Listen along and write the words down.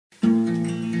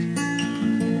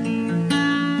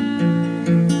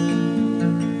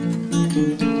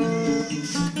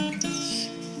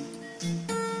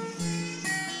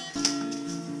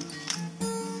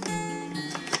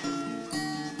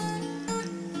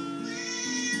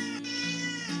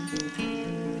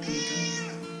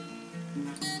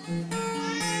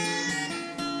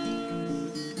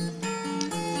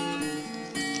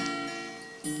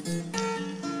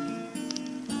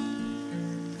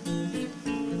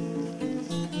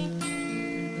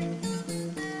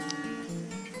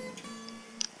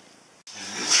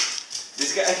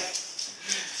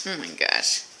this guy. Oh my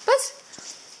gosh. Buzz.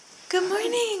 Good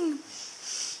morning.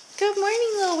 Good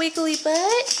morning, little wiggly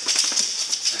butt.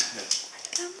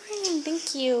 Good morning.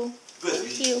 Thank you.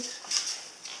 Thank you.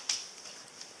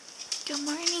 Good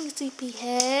morning,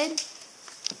 sleepyhead.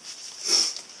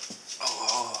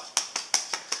 Oh.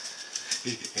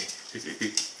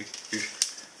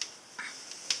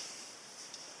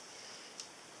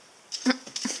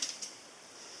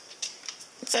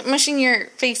 Stop mushing your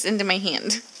face into my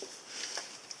hand.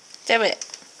 Stop it.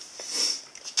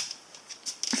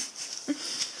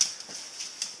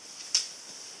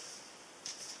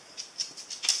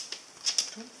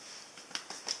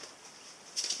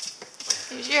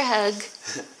 Here's your hug.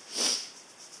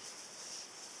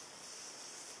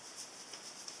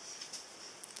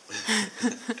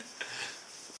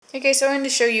 Okay, so I wanted to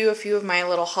show you a few of my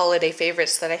little holiday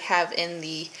favorites that I have in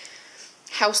the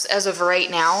house as of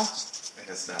right now. I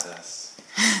guess not us.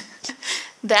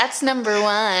 That's number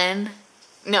one.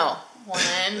 No, one.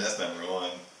 That's number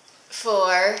one.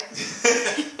 4.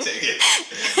 Take it.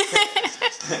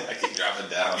 I keep dropping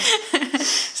down.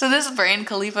 So this brand,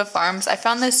 Khalifa Farms, I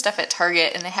found this stuff at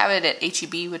Target, and they have it at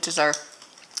H-E-B, which is our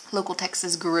local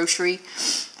Texas grocery.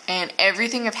 And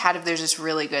everything I've had of theirs is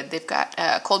really good. They've got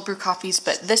cold brew coffees,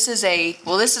 but this is a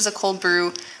cold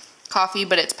brew coffee,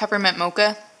 but it's peppermint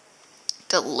mocha.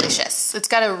 Delicious. It's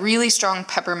got a really strong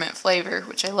peppermint flavor,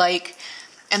 which I like.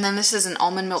 And then this is an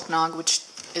almond milk nog, which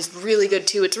is really good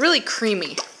too. It's really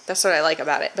creamy. That's what I like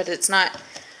about it. But it's not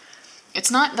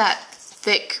that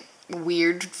thick,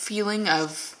 weird feeling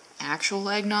of actual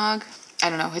eggnog. I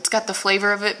don't know. It's got the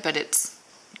flavor of it, but it's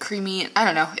creamy. I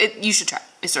don't know. You should try it.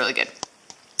 It's really good.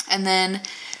 And then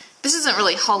this isn't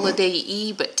really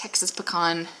holiday-y, but Texas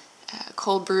pecan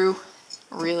cold brew,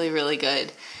 really, really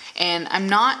good. And I'm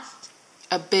not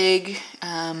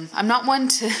one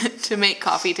to make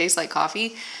coffee taste like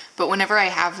coffee, but whenever I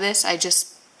have this,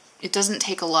 it doesn't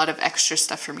take a lot of extra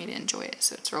stuff for me to enjoy it,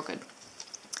 so it's real good.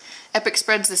 Epic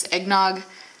Spreads this eggnog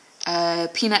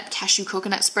peanut cashew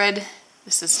coconut spread.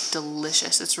 This is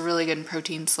delicious. It's really good in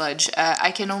protein sludge.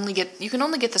 You can only get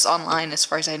this online as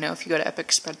far as I know if you go to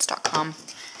epicspreads.com.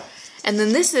 And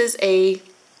then this is a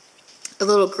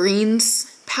little greens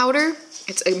powder.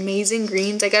 It's amazing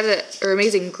greens.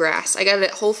 Amazing grass. I got it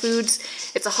at Whole Foods.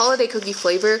 It's a holiday cookie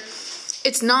flavor.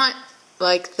 It's not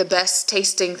like the best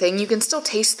tasting thing. You can still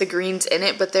taste the greens in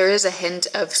it, but there is a hint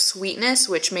of sweetness,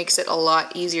 which makes it a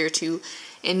lot easier to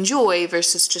enjoy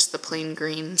versus just the plain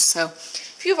greens. So a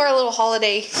few of my little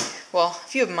holiday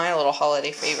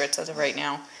favorites as of right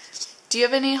now. Do you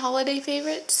have any holiday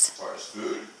favorites? As far as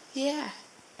food? Yeah.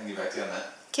 I can get back to you on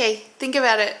that. Okay, think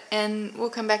about it, and we'll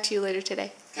come back to you later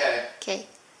today. Okay. Okay.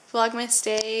 Vlogmas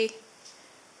Day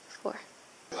 4.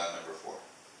 Number 4.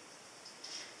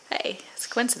 Hey, it's a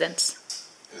coincidence.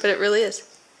 But it really is.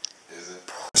 Is it?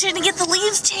 Trying to get the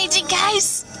leaves changing,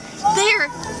 guys.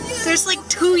 There's like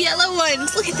 2 yellow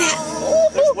ones. Look at that.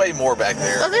 There's way more back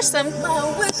there. Oh, there's some.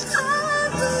 All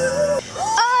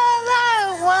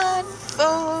I want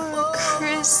for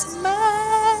Christmas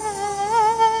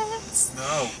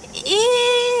is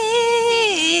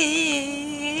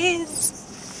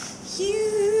you.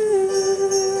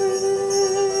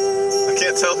 I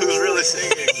can't tell who's really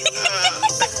singing.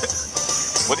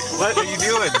 What are you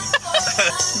doing?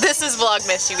 This is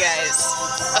Vlogmas, you guys.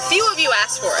 A few of you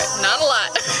asked for it, not a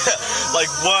lot. Like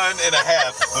 1.5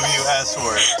 of you asked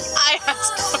for it. I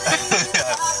asked for it.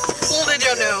 Little did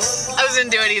you know, I was gonna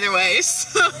do it either way.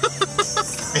 So.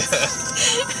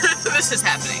 This is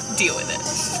happening. Deal with it.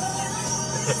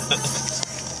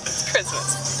 It's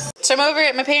Christmas. So I'm over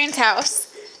at my parents' house.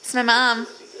 It's my mom.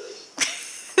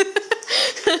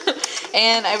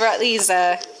 And I brought these,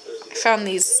 I found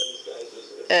these,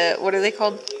 what are they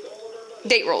called?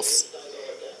 Date rolls.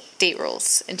 Date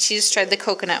rolls. And she just tried the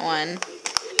coconut one.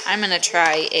 I'm gonna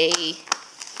try a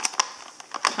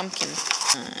pumpkin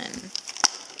one.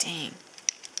 Dang.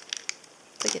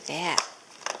 Look at that.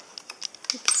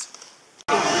 Oops.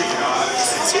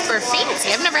 Super fancy.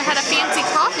 I've never had a fancy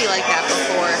coffee like that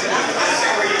before.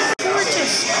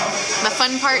 Gorgeous. The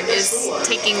fun part is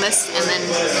taking this and then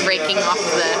breaking off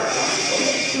the...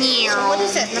 What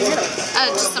is it in the middle?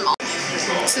 Just some almonds.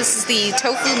 So this is the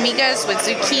tofu migas with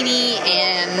zucchini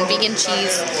and vegan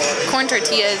cheese, corn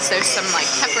tortillas. There's some like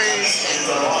peppers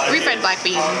and refried black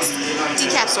beans,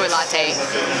 decaf soy latte.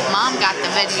 Mom got the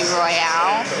veggie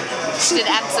royale. She did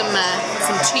add some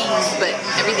cheese, but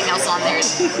everything else on there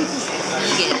is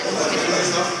vegan.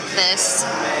 This,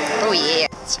 oh yeah.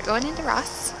 So we're going into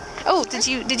Ross. Oh, did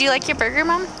you like your burger,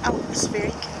 Mom? Oh, it was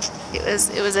very good.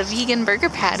 It was a vegan burger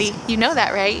patty. You know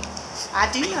that, right? I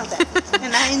do know that,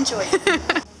 and I enjoy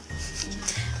it.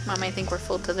 Mom, I think we're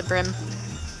full to the brim.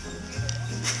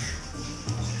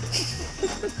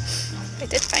 I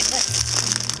did find this.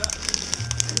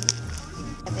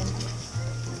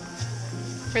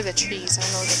 Where are the trees? I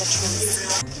want to look at the trees.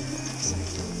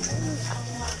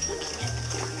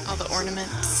 All the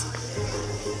ornaments.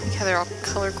 Look how they're all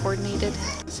color coordinated.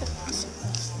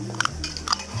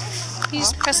 You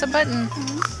just press a button.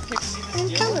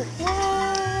 In color.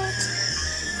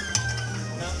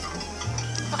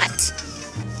 What?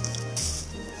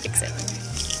 Fix it.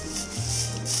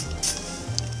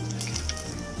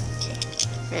 Okay.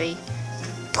 Ready?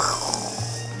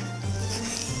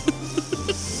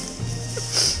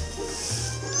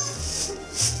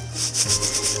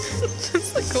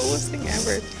 That's the coolest thing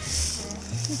ever.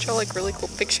 You draw like really cool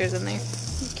pictures in there.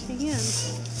 You can.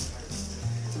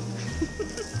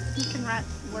 You can write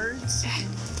words.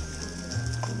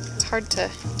 It's hard to.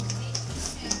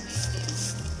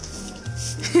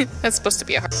 That's supposed to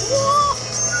be a hard. Whoa!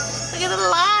 Look at the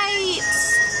lights!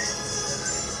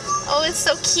 Oh, it's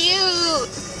so cute!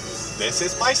 This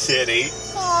is my city.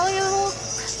 Oh, look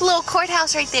at the little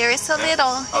courthouse right there. It's so little.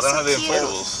 I It's don't have the so cute.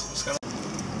 inflatables. It's gonna...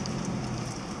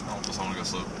 Oh, just want to go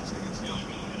slow.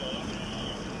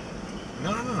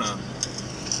 No.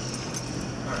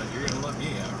 Alright, you're gonna let me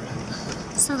out,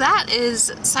 right? So that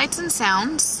is Sights and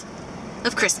Sounds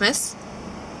of Christmas,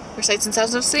 or Sights and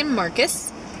Sounds of St.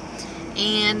 Marcus,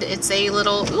 and it's a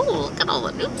little, ooh, look at all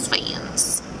the news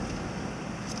fans.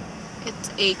 It's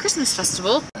a Christmas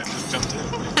festival, I just jumped in.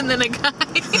 and then a guy,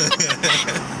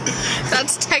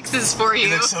 that's Texas for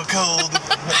you. It's so cold.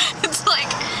 It's like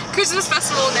Christmas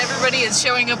festival and everybody is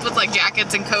showing up with like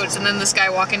jackets and coats, and then this guy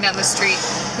walking down the street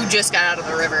who just got out of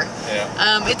the river.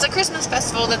 Yeah. It's a Christmas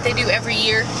festival that they do every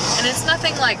year, and it's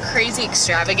nothing like crazy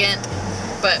extravagant,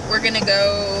 but we're gonna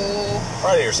go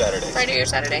Friday or Saturday? Friday or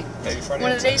Saturday. Maybe Friday.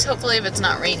 One of the days, hopefully, if it's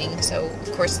not raining. So,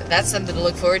 of course, that's something to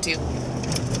look forward to.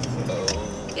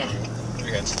 Oh. Yeah. You're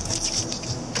good.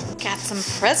 Got some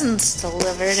presents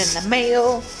delivered in the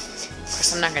mail. Of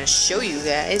course, I'm not going to show you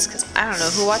guys because I don't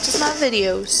know who watches my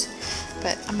videos.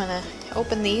 But I'm going to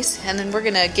open these and then we're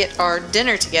going to get our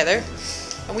dinner together.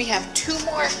 And we have 2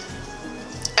 more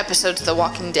episodes of The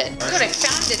Walking Dead. Look what I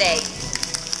found today.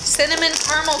 Cinnamon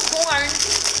caramel corn.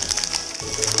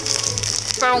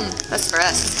 Boom. That's for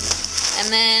us.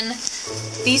 And then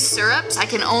these syrups, I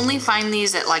can only find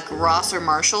these at like Ross or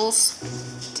Marshall's.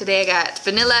 Today I got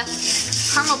vanilla,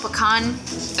 caramel pecan,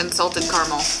 and salted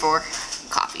caramel for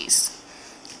coffees.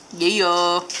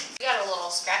 Yeah. We got a little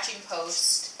scratching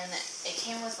post, and it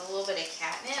came with a little bit of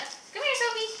catnip. Come here,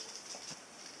 Sophie.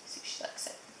 See if she likes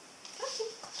it.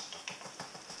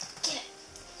 Get it.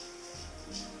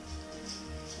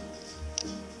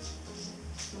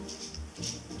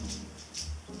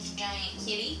 Giant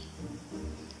kitty.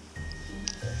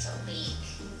 There's a leak.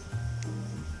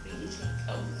 What do you think?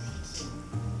 Oh, thank you.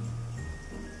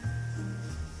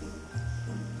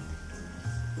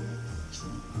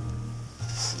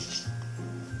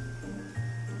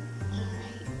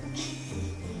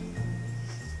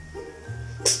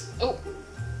 Oh.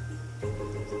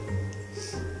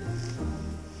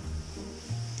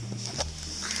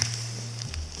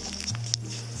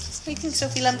 What do you think,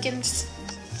 Sophie Lumpkins?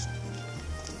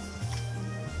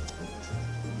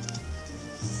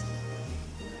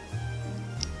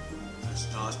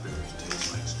 Snozzberries taste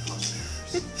like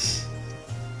snozzberries.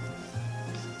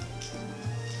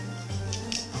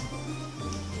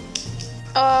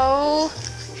 Oh.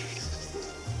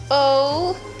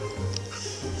 Oh.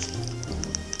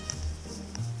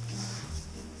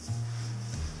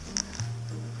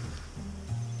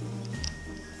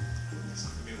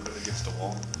 You put it against the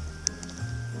wall.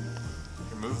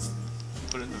 Here, move.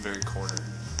 Put it in the very corner.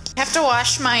 I have to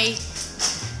wash my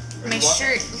What?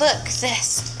 shirt. Look,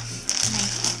 this.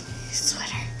 My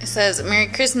sweater. It says, "Merry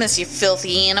Christmas, you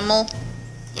filthy animal."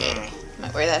 Yeah.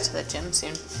 Might wear that to the gym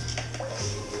soon.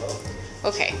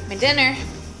 Okay, my dinner.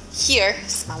 Here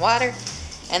is my water.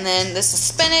 And then this is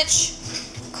spinach,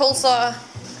 coleslaw,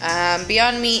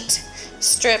 Beyond Meat,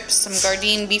 strips, some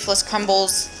Gardein beefless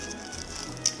crumbles,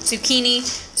 zucchini,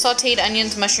 sauteed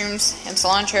onions, mushrooms, and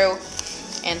cilantro,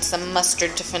 and some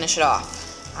mustard to finish it off.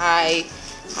 I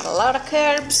had a lot of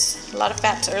carbs, a lot of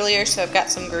fats earlier, so I've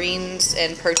got some greens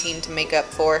and protein to make up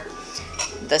for.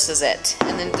 This is it.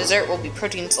 And then dessert will be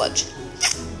protein sludge.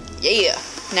 Yeah!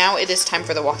 Now it is time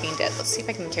for The Walking Dead. Let's see if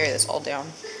I can carry this all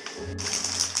down.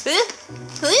 There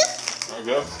we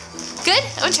go. Good?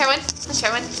 I want to try one. Let's try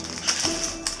one.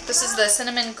 This is the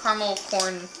cinnamon caramel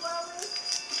corn.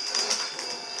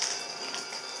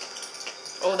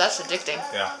 Oh, that's addicting.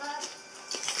 Yeah.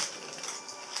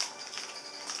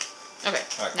 Okay,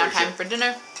 Alright, now great time shit. for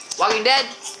dinner. Walking Dead.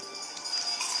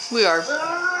 We are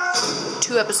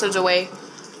 2 episodes away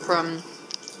from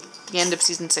the end of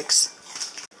season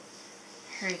 6.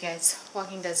 Alright guys,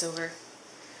 Walking Dead's over.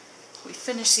 We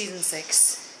finished season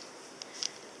 6.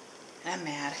 And I'm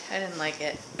mad. I didn't like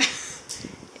it.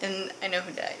 And I know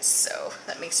who dies, so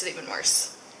that makes it even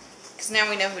worse. Because now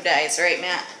we know who dies, right,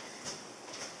 Matt?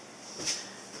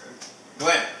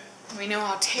 Glenn. We know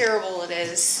how terrible it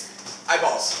is.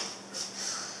 Eyeballs.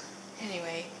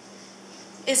 Anyway,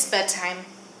 it's bedtime.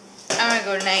 I'm gonna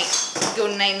go tonight. Go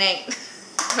night-night.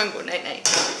 I'm gonna go night-night.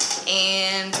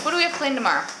 And what do we have planned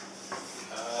tomorrow?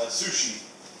 Sushi.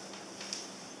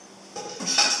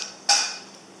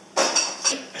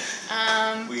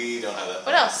 We don't have that.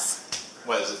 What else?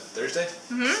 What is it? Thursday?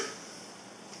 Mm-hmm.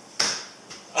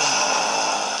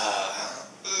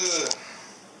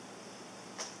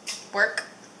 Work.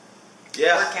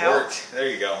 Yeah. Workout. Work. There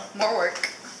you go. More work.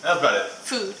 That's about it.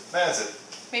 Food. That's it.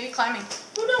 Maybe climbing.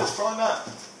 Who knows? Probably not.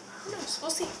 Who knows?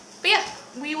 We'll see. But yeah,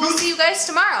 we will see you guys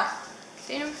tomorrow.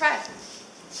 Day number 5.